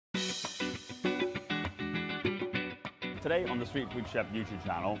Today on the Street Food Chef YouTube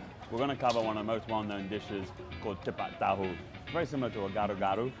channel, we're going to cover one of the most well-known dishes called Tipat Tahu. Very similar to a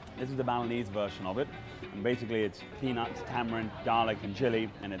Gado-Gado. This is the Balinese version of it. And basically it's peanuts, tamarind, garlic and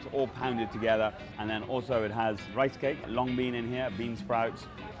chili, and it's all pounded together. And then also it has rice cake, long bean in here, bean sprouts,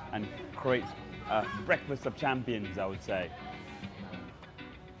 and creates a breakfast of champions, I would say.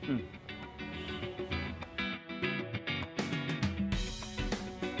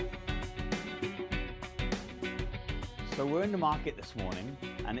 So we're in the market this morning,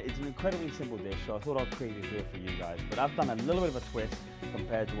 and it's an incredibly simple dish, so I thought I'd create it here for you guys. But I've done a little bit of a twist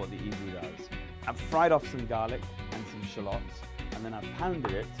compared to what the Ibu does. I've fried off some garlic and some shallots, and then I've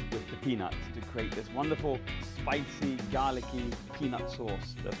pounded it with the peanuts to create this wonderful, spicy, garlicky peanut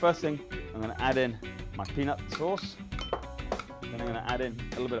sauce. The first thing, I'm going to add in my peanut sauce. Then I'm going to add in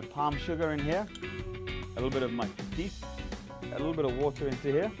a little bit of palm sugar in here, a little bit of my petis, a little bit of water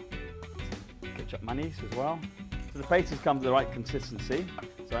into here, some ketchup mayonnaise as well. So the paste has come to the right consistency.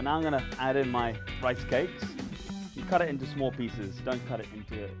 So now I'm going to add in my rice cakes. You cut it into small pieces, don't cut it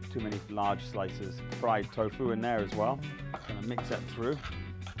into too many large slices. Fried tofu in there as well. I'm going to mix that through.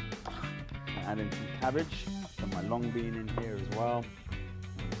 Add in some cabbage, got my long bean in here as well.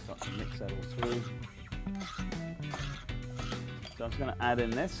 Start to mix that all through. So I'm just going to add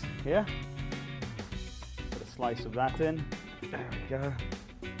in this here. Put a slice of that in. There we go.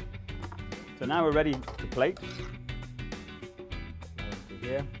 So now we're ready to plate.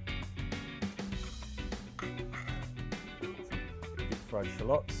 Here. Deep fried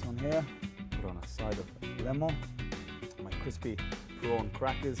shallots on here. Put on a side of lemon. My crispy prawn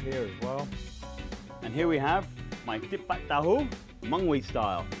crackers here as well. And here we have my Tipat Tahu Mengwi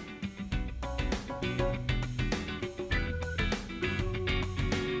style.